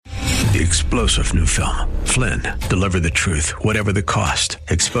The explosive new film, Flynn, deliver the truth, whatever the cost,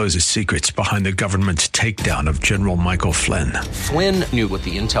 exposes secrets behind the government's takedown of General Michael Flynn. Flynn knew what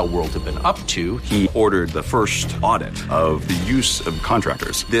the intel world had been up to. He ordered the first audit of the use of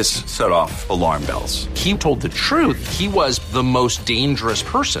contractors. This set off alarm bells. He told the truth. He was the most dangerous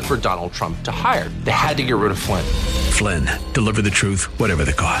person for Donald Trump to hire. They had to get rid of Flynn. Flynn, deliver the truth, whatever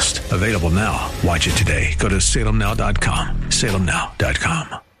the cost. Available now. Watch it today. Go to salemnow.com.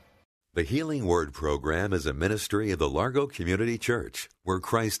 salemnow.com. The Healing Word program is a ministry of the Largo Community Church, where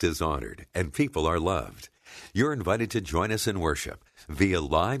Christ is honored and people are loved. You're invited to join us in worship via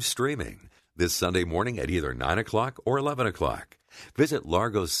live streaming this Sunday morning at either 9 o'clock or 11 o'clock. Visit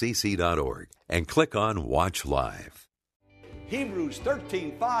largocc.org and click on Watch Live. Hebrews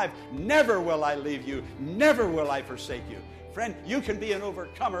 13:5, never will I leave you, never will I forsake you. Friend, you can be an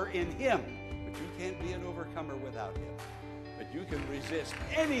overcomer in Him, but you can't be an overcomer without Him. But you can resist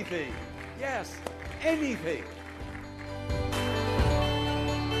anything. Yes, anything.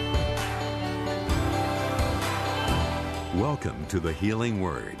 Welcome to the Healing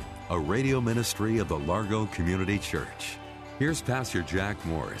Word, a radio ministry of the Largo Community Church. Here's Pastor Jack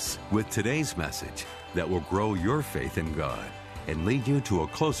Morris with today's message that will grow your faith in God and lead you to a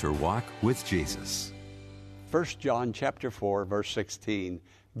closer walk with Jesus. 1 John chapter 4, verse 16,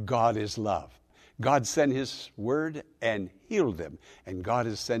 God is love. God sent His Word and healed them. And God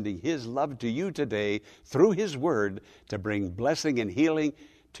is sending His love to you today through His Word to bring blessing and healing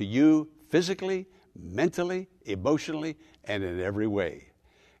to you physically, mentally, emotionally, and in every way.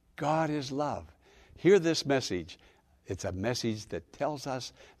 God is love. Hear this message. It's a message that tells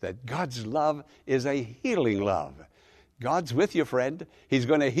us that God's love is a healing love. God's with you, friend. He's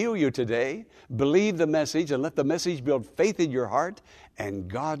going to heal you today. Believe the message and let the message build faith in your heart, and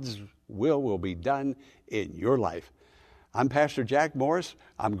God's will be done in your life. I'm Pastor Jack Morris.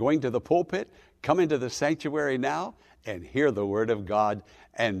 I'm going to the pulpit. Come into the sanctuary now and hear the Word of God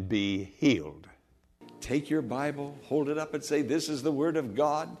and be healed. Take your Bible, hold it up and say, this is the Word of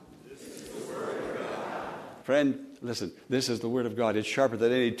God. This is the Word of God. Friend, listen, this is the Word of God. It's sharper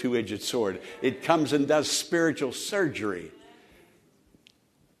than any two-edged sword. It comes and does spiritual surgery.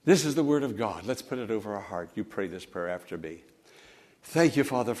 This is the Word of God. Let's put it over our heart. You pray this prayer after me. Thank you,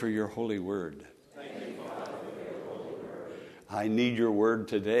 Father, for your holy word. Thank you, Father, for your holy word. I need your word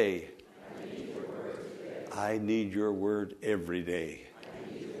today. I need your word today. I need your word every day.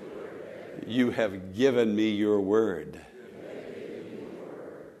 I need your word every day. You have given me your word.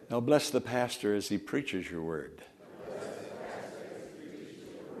 Now bless the pastor as he preaches your word.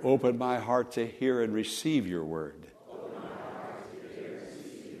 Open my heart to hear and receive your word.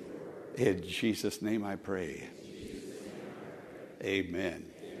 In Jesus' name I pray. Amen.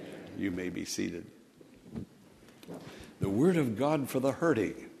 You may be seated. The Word of God for the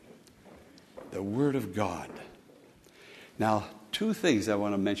hurting. The Word of God. Now, two things I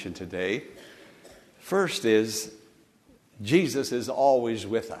want to mention today. First is, Jesus is always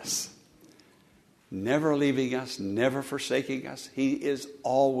with us. Never leaving us, never forsaking us. He is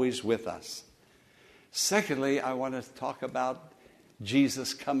always with us. Secondly, I want to talk about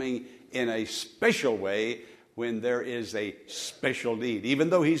Jesus coming in a special way when there is a special need. Even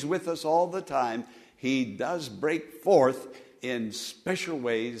though He's with us all the time, He does break forth in special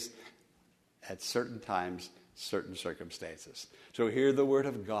ways at certain times, certain circumstances. So hear the Word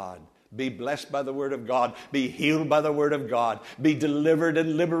of God. Be blessed by the Word of God. Be healed by the Word of God. Be delivered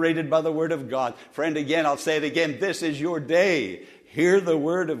and liberated by the Word of God. Friend, again, I'll say it again. This is your day. Hear the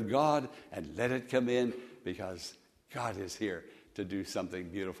Word of God and let it come in, because God is here to do something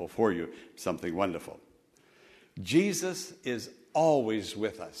beautiful for you, something wonderful. Jesus is always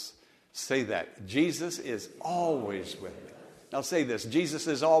with us. Say that. Jesus is always with me. Now say this. Jesus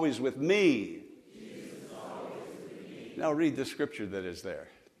is always with me. Jesus is always with me. Now read the scripture that is there.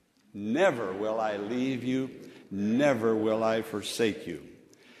 Never will I leave you. Never will I forsake you.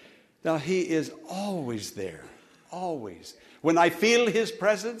 Now He is always there. Always. When I feel His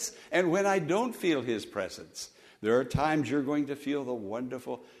presence and when I don't feel His presence. There are times you're going to feel the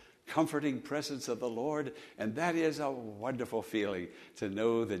wonderful, comforting presence of the Lord, and that is a wonderful feeling to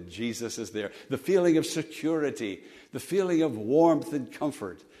know that Jesus is there. The feeling of security, the feeling of warmth and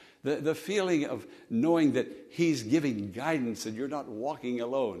comfort, the feeling of knowing that He's giving guidance and you're not walking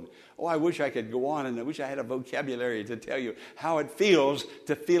alone. Oh, I wish I could go on, and I wish I had a vocabulary to tell you how it feels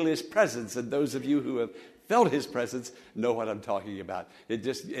to feel His presence, and those of you who have felt His presence know what I'm talking about.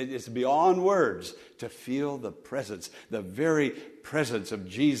 It's beyond words to feel the presence, the very presence of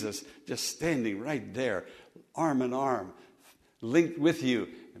Jesus just standing right there, arm in arm, linked with you,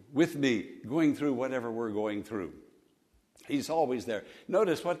 with me, going through whatever we're going through. He's always there.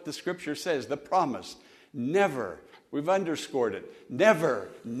 Notice what the scripture says, the promise. Never, we've underscored it, never,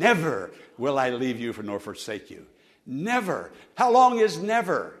 never will I leave you nor forsake you. Never. How long is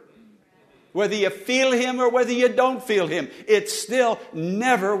never? Whether you feel him or whether you don't feel him, it's still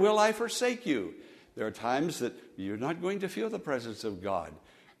never will I forsake you. There are times that you're not going to feel the presence of God.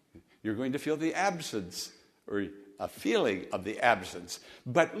 You're going to feel the absence or a feeling of the absence.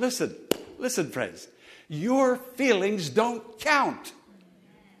 But listen, friends, your feelings don't count.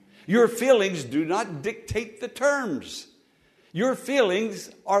 Your feelings do not dictate the terms. Your feelings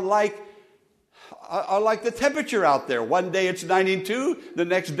are like the temperature out there. One day it's 92, the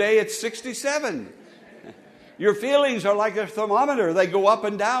next day it's 67. Your feelings are like a thermometer. They go up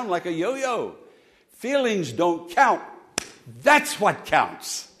and down like a yo-yo. Feelings don't count. That's what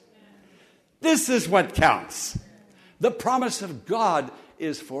counts. This is what counts. The promise of God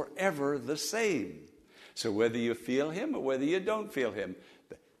is forever the same. So whether you feel him or whether you don't feel him,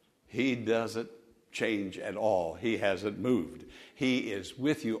 he doesn't change at all. He hasn't moved. He is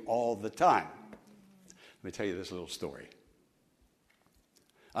with you all the time. Let me tell you this little story.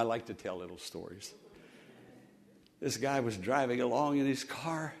 I like to tell little stories. This guy was driving along in his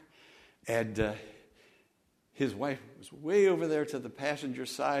car, and his wife was way over there to the passenger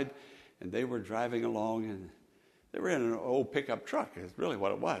side, and they were driving along, and they were in an old pickup truck. Is really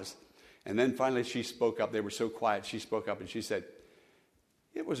what it was. And then finally she spoke up. They were so quiet. She spoke up and she said,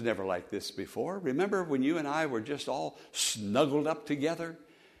 "It was never like this before. Remember when you and I were just all snuggled up together?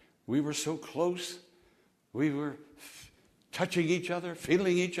 We were so close. We were touching each other,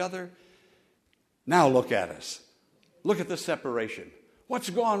 feeling each other. Now look at us. Look at the separation.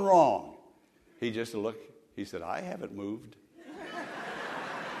 What's gone wrong?" He just looked. He said, "I haven't moved."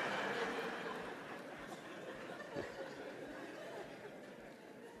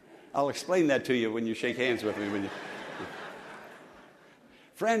 I'll explain that to you when you shake hands with me.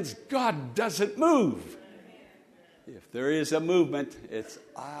 Friends, God doesn't move. If there is a movement, it's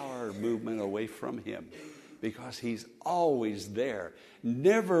our movement away from him, because he's always there.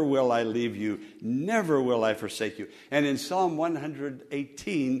 Never will I leave you. Never will I forsake you. And in Psalm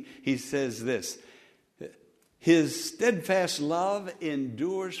 118, he says this, his steadfast love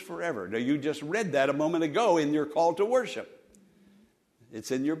endures forever. Now, you just read that a moment ago in your call to worship. It's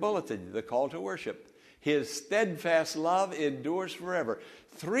in your bulletin, the call to worship. His steadfast love endures forever.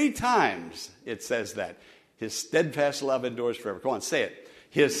 3 times it says that. His steadfast love endures forever. Come on, say it.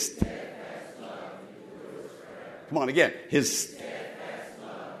 His steadfast love endures forever. Come on, again. His steadfast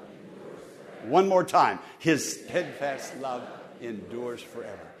love endures forever. One more time. His steadfast love endures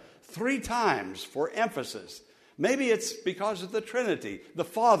forever. 3 times for emphasis. Maybe it's because of the Trinity. The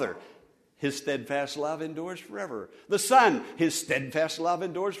Father, his steadfast love endures forever. The Son, his steadfast love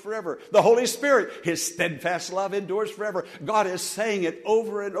endures forever. The Holy Spirit, his steadfast love endures forever. God is saying it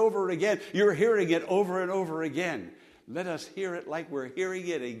over and over again. You're hearing it over and over again. Let us hear it like we're hearing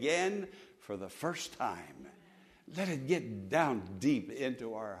it again for the first time. Let it get down deep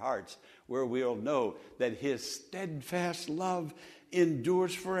into our hearts where we'll know that his steadfast love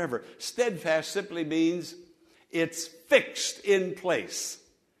endures forever. Steadfast simply means it's fixed in place.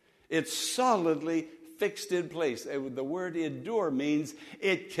 It's solidly fixed in place. The word endure means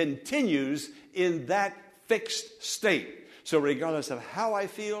it continues in that fixed state. So regardless of how I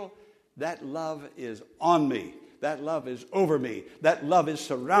feel, that love is on me. That love is over me. That love is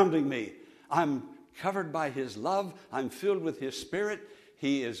surrounding me. I'm covered by his love. I'm filled with his Spirit.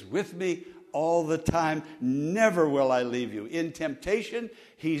 He is with me all the time. Never will I leave you. In temptation,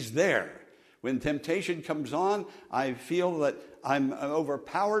 he's there. When temptation comes on, I feel that I'm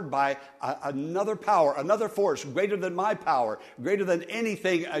overpowered by another power, another force greater than my power, greater than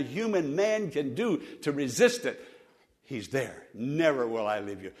anything a human man can do to resist it. He's there. Never will I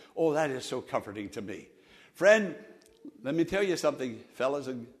leave you. Oh, that is so comforting to me. Friend, let me tell you something, fellas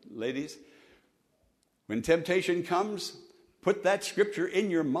and ladies. When temptation comes, put that scripture in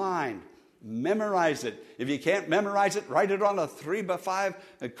your mind. Memorize it. If you can't memorize it, write it on a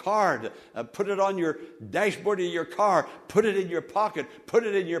 3x5 card. Put it on your dashboard of your car. Put it in your pocket. Put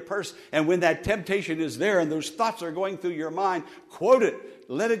it in your purse. And when that temptation is there and those thoughts are going through your mind, quote it.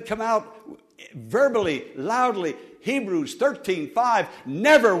 Let it come out verbally, loudly. Hebrews 13:5.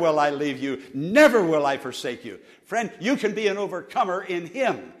 Never will I leave you. Never will I forsake you. Friend, you can be an overcomer in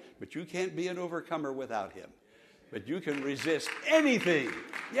him, but you can't be an overcomer without him. But you can resist anything.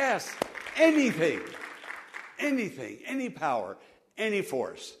 Yes, anything. Anything. Any power. Any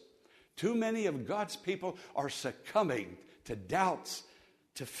force. Too many of God's people are succumbing to doubts,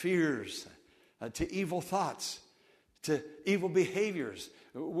 to fears, to evil thoughts, to evil behaviors.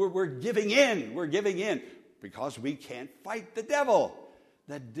 We're giving in. We're giving in. because we can't fight the devil.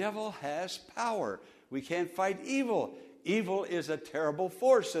 The devil has power. We can't fight evil. Evil is a terrible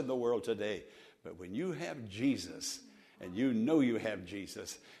force in the world today. But when you have Jesus, and you know you have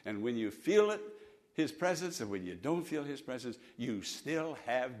Jesus, and when you feel it, his presence, and when you don't feel his presence, you still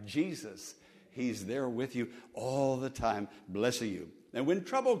have Jesus. He's there with you all the time, blessing you. And when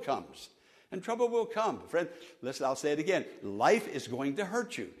trouble comes, and trouble will come, friend, listen, I'll say it again. Life is going to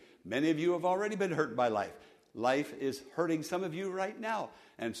hurt you. Many of you have already been hurt by life. Life is hurting some of you right now.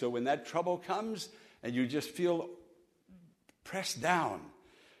 And so when that trouble comes and you just feel pressed down,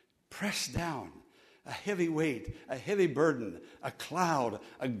 a heavy weight, a heavy burden, a cloud,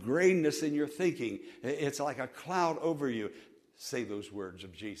 a grayness in your thinking, it's like a cloud over you. Say those words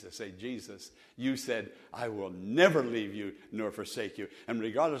of Jesus. Say, Jesus, you said, I will never leave you nor forsake you. And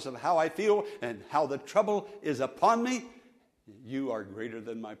regardless of how I feel and how the trouble is upon me, you are greater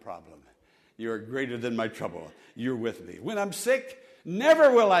than my problem. You are greater than my trouble. You're with me. When I'm sick,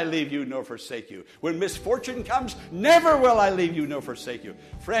 never will I leave you nor forsake you. When misfortune comes, never will I leave you nor forsake you.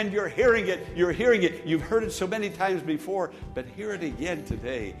 Friend, you're hearing it. You're hearing it. You've heard it so many times before, but hear it again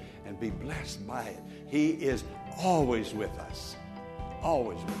today and be blessed by it. He is always with us.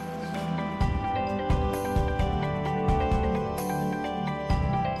 Always with us.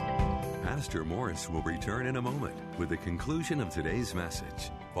 Pastor Morris will return in a moment with the conclusion of today's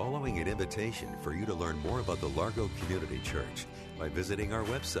message, following an invitation for you to learn more about the Largo Community Church by visiting our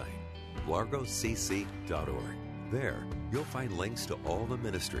website, largocc.org. There, you'll find links to all the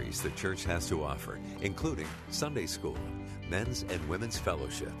ministries the church has to offer, including Sunday school, men's and women's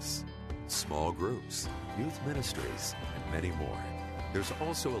fellowships, small groups, youth ministries, and many more. There's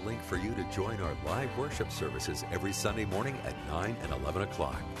also a link for you to join our live worship services every Sunday morning at 9 and 11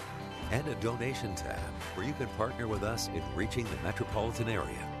 o'clock. And a donation tab where you can partner with us in reaching the metropolitan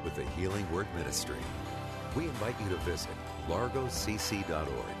area with the Healing Word Ministry. We invite you to visit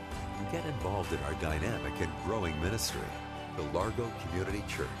largocc.org and get involved in our dynamic and growing ministry, the Largo Community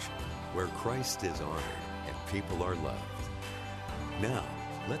Church, where Christ is honored and people are loved. Now,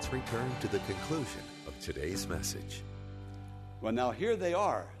 let's return to the conclusion of today's message. Well, now here they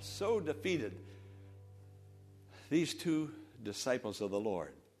are, so defeated, these two disciples of the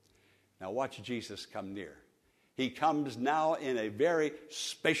Lord. Now watch Jesus come near. He comes now in a very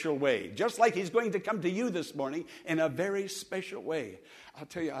special way, just like he's going to come to you this morning in a very special way. I'll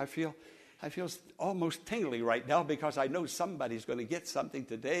tell you, I feel almost tingly right now because I know somebody's going to get something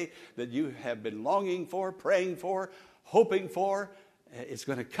today that you have been longing for, praying for, hoping for. It's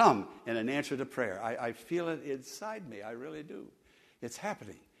going to come in an answer to prayer. I feel it inside me. I really do. It's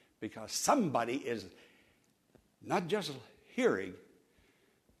happening because somebody is not just hearing,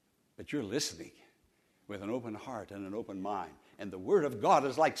 but you're listening with an open heart and an open mind. And the Word of God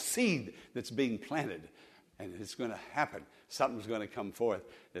is like seed that's being planted. And it's going to happen. Something's going to come forth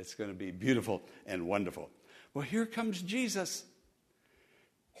that's going to be beautiful and wonderful. Well, here comes Jesus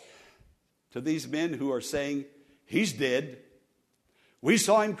to these men who are saying, he's dead. We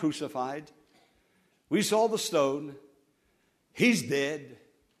saw him crucified. We saw the stone. He's dead.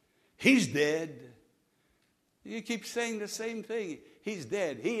 He's dead. You keep saying the same thing. He's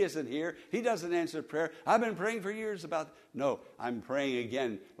dead. He isn't here. He doesn't answer prayer. I've been praying for years about it. No, I'm praying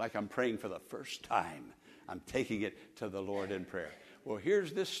again like I'm praying for the first time. I'm taking it to the Lord in prayer. Well,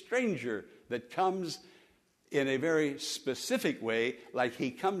 here's this stranger that comes in a very specific way, like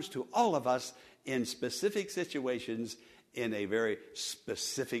he comes to all of us in specific situations in a very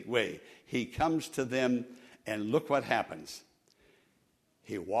specific way. He comes to them, and look what happens.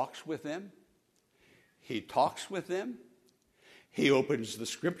 He walks with them. He talks with them. He opens the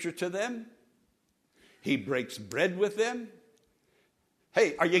scripture to them. He breaks bread with them.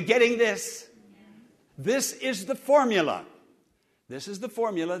 Hey, are you getting this? This is the formula. This is the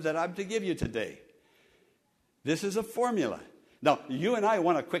formula that I'm to give you today. This is a formula. Now, you and I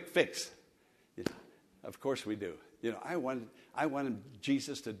want a quick fix. You know, of course we do. You know, I wanted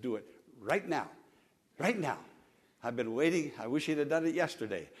Jesus to do it right now. Right now. I've been waiting. I wish he'd have done it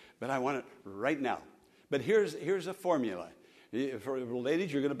yesterday, but I want it right now. But here's a formula. For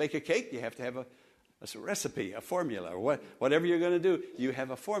ladies, you're going to bake a cake, you have to have a recipe, a formula, or whatever you're going to do. You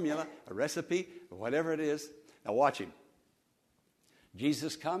have a formula, a recipe, whatever it is. Now watch him.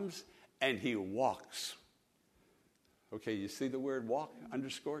 Jesus comes and he walks. Okay, you see the word walk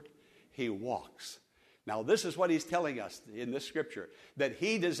underscored? He walks. Now this is what he's telling us in this scripture, that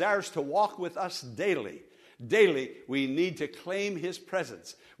he desires to walk with us daily. Daily, we need to claim his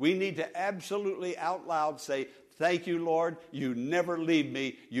presence. We need to absolutely out loud say, thank you, Lord. You never leave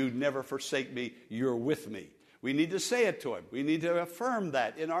me. You never forsake me. You're with me. We need to say it to him. We need to affirm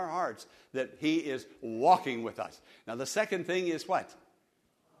that in our hearts, that he is walking with us. Now, the second thing is what?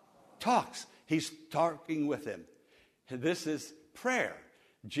 Talks. He's talking with them. This is prayer.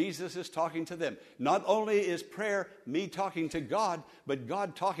 Jesus is talking to them. Not only is prayer me talking to God, but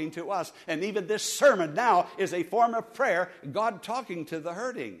God talking to us. And even this sermon now is a form of prayer, God talking to the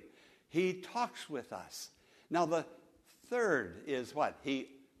hurting. He talks with us. Now, the third is what? He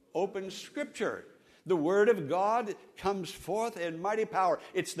opens Scripture. The Word of God comes forth in mighty power.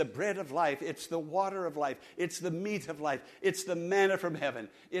 It's the bread of life. It's the water of life. It's the meat of life. It's the manna from heaven.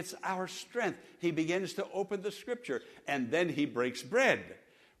 It's our strength. He begins to open the Scripture, and then he breaks bread,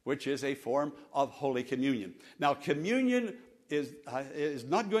 which is a form of Holy Communion. Now, communion is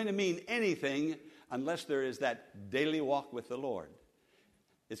not going to mean anything unless there is that daily walk with the Lord.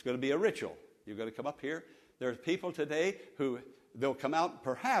 It's going to be a ritual. You're going to come up here. There's people today who they'll come out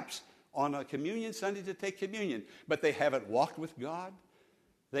perhaps on a communion Sunday to take communion, but they haven't walked with God.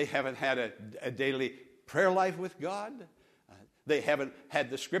 They haven't had a daily prayer life with God. They haven't had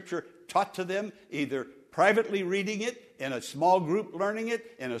the Scripture taught to them, either privately reading it, in a small group learning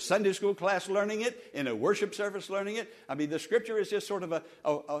it, in a Sunday school class learning it, in a worship service learning it. I mean, the Scripture is just sort of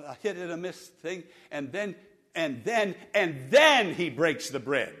a hit and a miss thing. And then he breaks the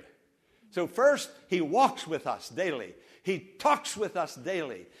bread. So first, he walks with us daily. He talks with us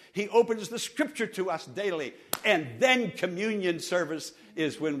daily. He opens the Scripture to us daily. And then communion service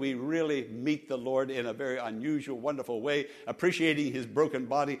is when we really meet the Lord in a very unusual, wonderful way, appreciating his broken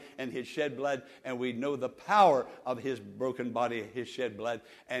body and his shed blood. And we know the power of his broken body, his shed blood,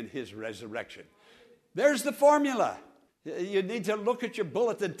 and his resurrection. There's the formula. You need to look at your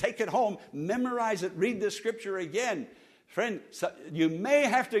bulletin, take it home, memorize it, read the Scripture again. Friend, so you may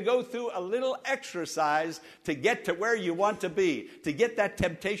have to go through a little exercise to get to where you want to be, to get that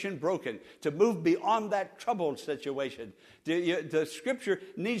temptation broken, to move beyond that troubled situation. The Scripture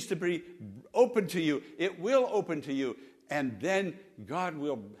needs to be open to you. It will open to you. And then God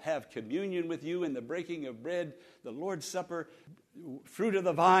will have communion with you in the breaking of bread, the Lord's Supper, fruit of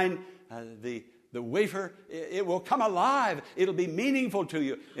the vine, the wafer. It will come alive. It'll be meaningful to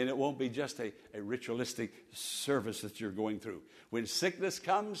you. And it won't be just a ritualistic service that you're going through. When sickness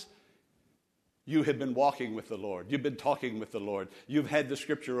comes, you have been walking with the Lord. You've been talking with the Lord. You've had the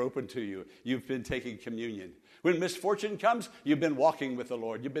Scripture open to you. You've been taking communion. When misfortune comes, you've been walking with the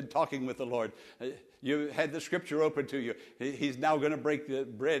Lord. You've been talking with the Lord. You had the Scripture open to you. He's now going to break the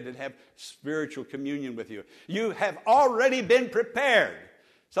bread and have spiritual communion with you. You have already been prepared.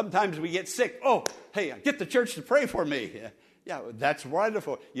 Sometimes we get sick. Oh, hey, get the church to pray for me. Yeah, that's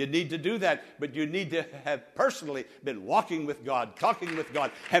wonderful. You need to do that, but you need to have personally been walking with God, talking with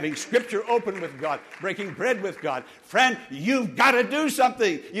God, having Scripture open with God, breaking bread with God. Friend, you've got to do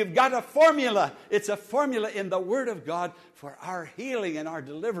something. You've got a formula. It's a formula in the Word of God for our healing and our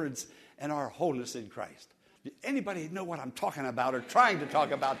deliverance and our wholeness in Christ. Anybody know what I'm talking about or trying to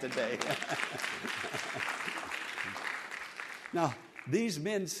talk about today? Now, these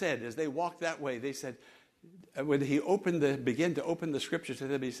men said, as they walked that way, they said, when he began to open the Scripture to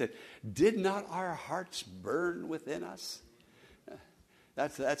them, he said, "Did not our hearts burn within us?"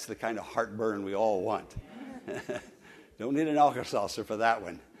 That's the kind of heartburn we all want. Don't need an Alka-Seltzer for that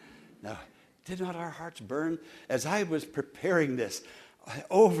one. No, did not our hearts burn? As I was preparing this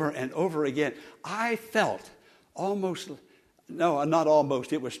over and over again, I felt not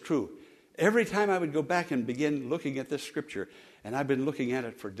almost, it was true. Every time I would go back and begin looking at this Scripture, and I've been looking at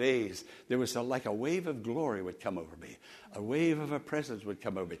it for days, there was like a wave of glory would come over me. A wave of a presence would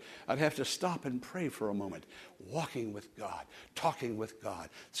come over me. I'd have to stop and pray for a moment, walking with God, talking with God,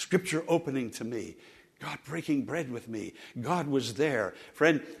 Scripture opening to me, God breaking bread with me. God was there.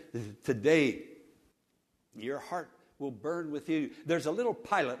 Friend, today, your heart will burn with you. There's a little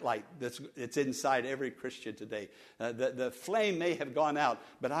pilot light that's inside every Christian today. The flame may have gone out,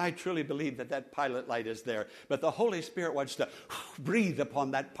 but I truly believe that pilot light is there. But the Holy Spirit wants to breathe upon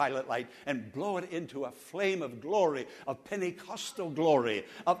that pilot light and blow it into a flame of glory, of Pentecostal glory,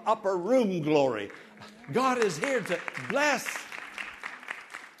 of upper room glory. God is here to bless.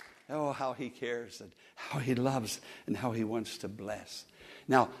 Oh, how he cares and how he loves and how he wants to bless.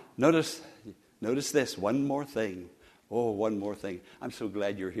 Now, notice this, one more thing. Oh, one more thing. I'm so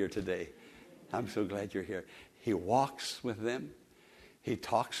glad you're here today. I'm so glad you're here. He walks with them. He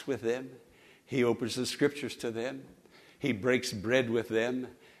talks with them. He opens the Scriptures to them. He breaks bread with them.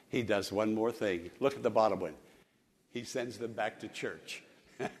 He does one more thing. Look at the bottom one. He sends them back to church.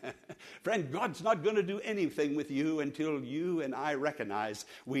 Friend, God's not going to do anything with you until you and I recognize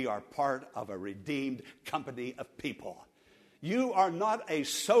we are part of a redeemed company of people. You are not a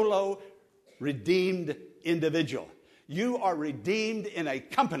solo redeemed individual. You are redeemed in a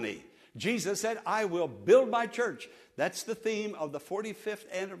company. Jesus said, I will build my church. That's the theme of the 45th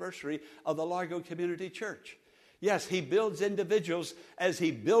anniversary of the Largo Community Church. Yes, he builds individuals as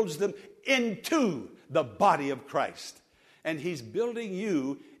he builds them into the body of Christ. And he's building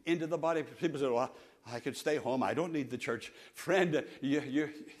you into the body. People say, well, I could stay home. I don't need the church. Friend, you're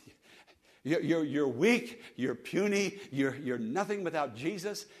weak, you're puny, you're nothing without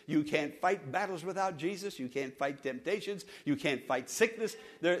Jesus. You can't fight battles without Jesus. You can't fight temptations. You can't fight sickness.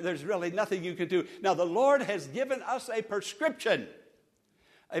 There's really nothing you can do. Now, the Lord has given us a prescription.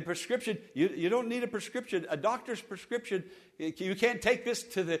 A prescription. You don't need a prescription. A doctor's prescription. You can't take this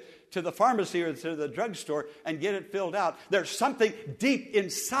to the pharmacy or to the drugstore and get it filled out. There's something deep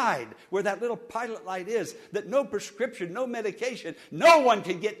inside where that little pilot light is that no prescription, no medication, no one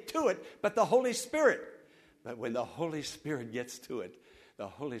can get to it but the Holy Spirit. But when the Holy Spirit gets to it, the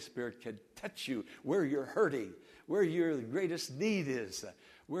Holy Spirit can touch you where you're hurting, where your greatest need is,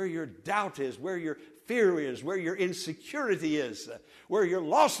 where your doubt is, where your fear is, where your insecurity is, where your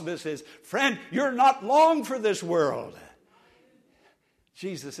lostness is. Friend, you're not long for this world.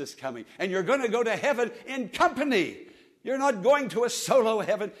 Jesus is coming, and you're going to go to heaven in company. You're not going to a solo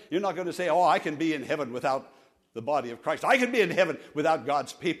heaven. You're not going to say, oh, I can be in heaven without the body of Christ. I can be in heaven without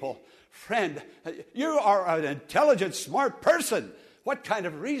God's people. Friend, you are an intelligent, smart person. What kind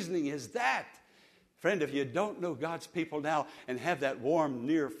of reasoning is that? Friend, if you don't know God's people now and have that warm,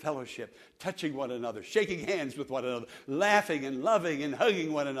 near fellowship, touching one another, shaking hands with one another, laughing and loving and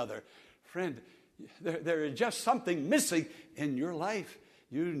hugging one another, friend, there is just something missing in your life.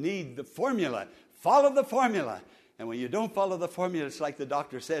 You need the formula. Follow the formula. And when you don't follow the formula, it's like the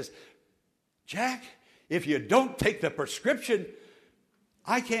doctor says, Jack, if you don't take the prescription,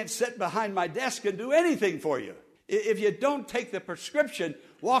 I can't sit behind my desk and do anything for you. If you don't take the prescription,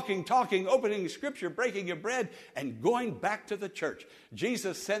 walking, talking, opening Scripture, breaking your bread, and going back to the church.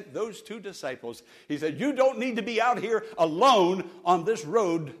 Jesus sent those two disciples. He said, you don't need to be out here alone on this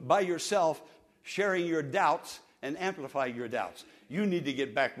road by yourself, sharing your doubts and amplifying your doubts. You need to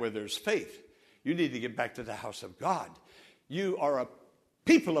get back where there's faith. You need to get back to the house of God. You are a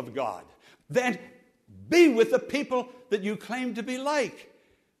people of God. Then be with the people that you claim to be like.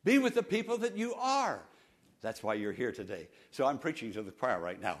 Be with the people that you are. That's why you're here today. So I'm preaching to the choir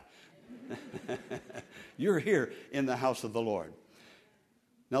right now. You're here in the house of the Lord.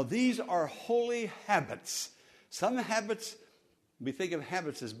 Now, these are holy habits. Some habits, we think of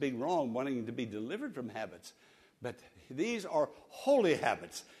habits as being wrong, wanting to be delivered from habits. But these are holy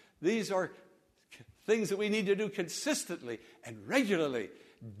habits. These are things that we need to do consistently and regularly,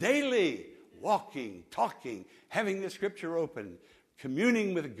 daily, walking, talking, having the Scripture open,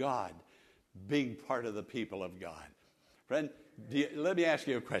 communing with God, being part of the people of God. Friend, let me ask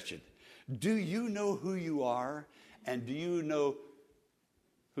you a question. Do you know who you are, and do you know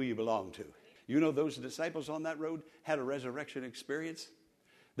who you belong to? You know those disciples on that road had a resurrection experience.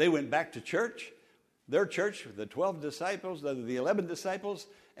 They went back to church. Their church, the 12 disciples, the 11 disciples,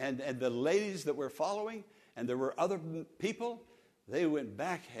 and the ladies that were following, and there were other people. They went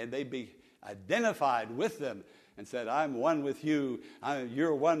back and they be identified with them and said, I'm one with you.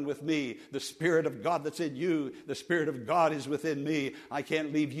 You're one with me. The Spirit of God that's in you, the Spirit of God is within me. I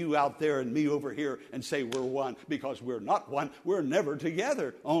can't leave you out there and me over here and say we're one, because we're not one. We're never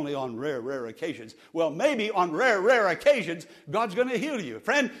together, only on rare occasions. Well, maybe on rare occasions, God's going to heal you.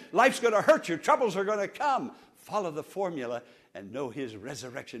 Friend, life's going to hurt you. Troubles are going to come. Follow the formula and know His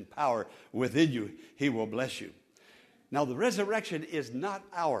resurrection power within you. He will bless you. Now, the resurrection is not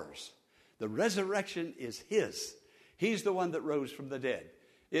ours. The resurrection is His. He's the one that rose from the dead.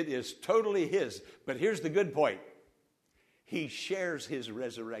 It is totally His. But here's the good point. He shares His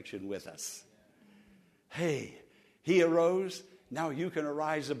resurrection with us. Hey, He arose. Now you can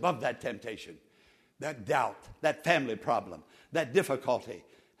arise above that temptation, that doubt, that family problem, that difficulty,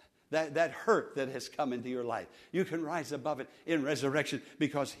 that hurt that has come into your life. You can rise above it in resurrection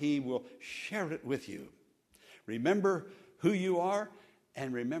because He will share it with you. Remember who you are.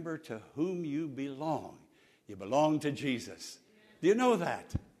 And remember to whom you belong. You belong to Jesus. Do you know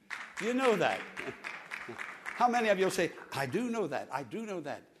that? Do you know that? How many of you will say, I do know that. I do know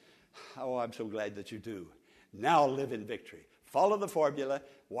that. Oh, I'm so glad that you do. Now live in victory. Follow the formula.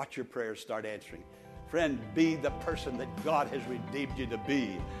 Watch your prayers start answering. Friend, be the person that God has redeemed you to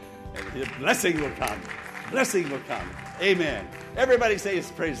be. And His blessing will come. Blessing will come. Amen. Everybody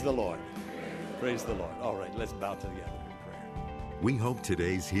says, praise the Lord. Praise the Lord. All right, let's bow together. We hope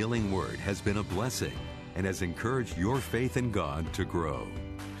today's healing word has been a blessing and has encouraged your faith in God to grow.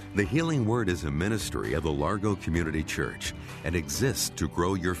 The Healing Word is a ministry of the Largo Community Church and exists to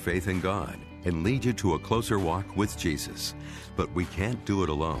grow your faith in God. and lead you to a closer walk with Jesus. But we can't do it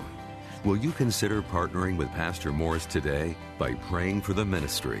alone. Will you consider partnering with Pastor Morris today by praying for the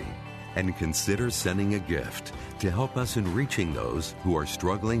ministry? And consider sending a gift to help us in reaching those who are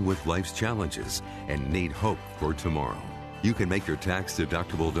struggling with life's challenges and need hope for tomorrow. You can make your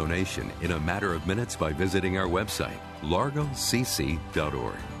tax-deductible donation in a matter of minutes by visiting our website,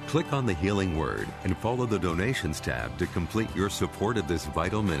 largocc.org. Click on the Healing Word and follow the Donations tab to complete your support of this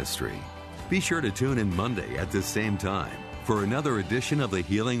vital ministry. Be sure to tune in Monday at the same time for another edition of the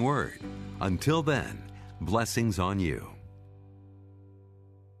Healing Word. Until then, blessings on you.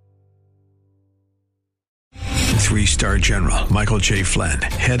 3-star General Michael J. Flynn,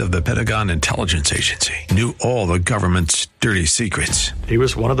 head of the Pentagon Intelligence Agency, knew all the government's dirty secrets. He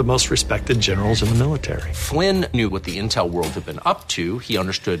was one of the most respected generals in the military. Flynn knew what the intel world had been up to. He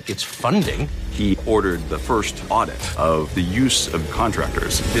understood its funding. He ordered the first audit of the use of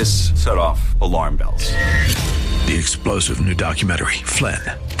contractors. This set off alarm bells. The explosive new documentary, Flynn,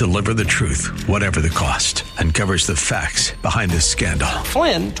 Deliver the Truth, Whatever the Cost, uncovers the facts behind this scandal.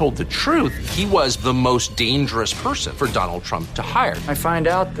 Flynn told the truth. He was the most dangerous person for Donald Trump to hire. I find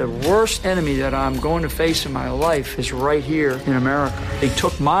out the worst enemy that I'm going to face in my life is right here in America. They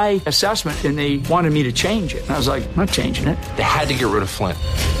took my assessment and they wanted me to change it. And I was like, I'm not changing it. They had to get rid of Flynn.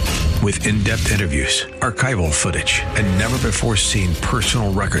 With in-depth interviews, archival footage, and never-before-seen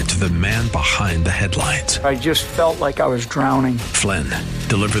personal records of the man behind the headlines. I just felt like I was drowning. Flynn,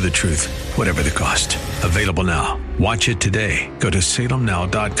 Deliver the Truth, Whatever the Cost. Available now. Watch it today. Go to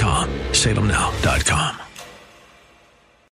salemnow.com. salemnow.com.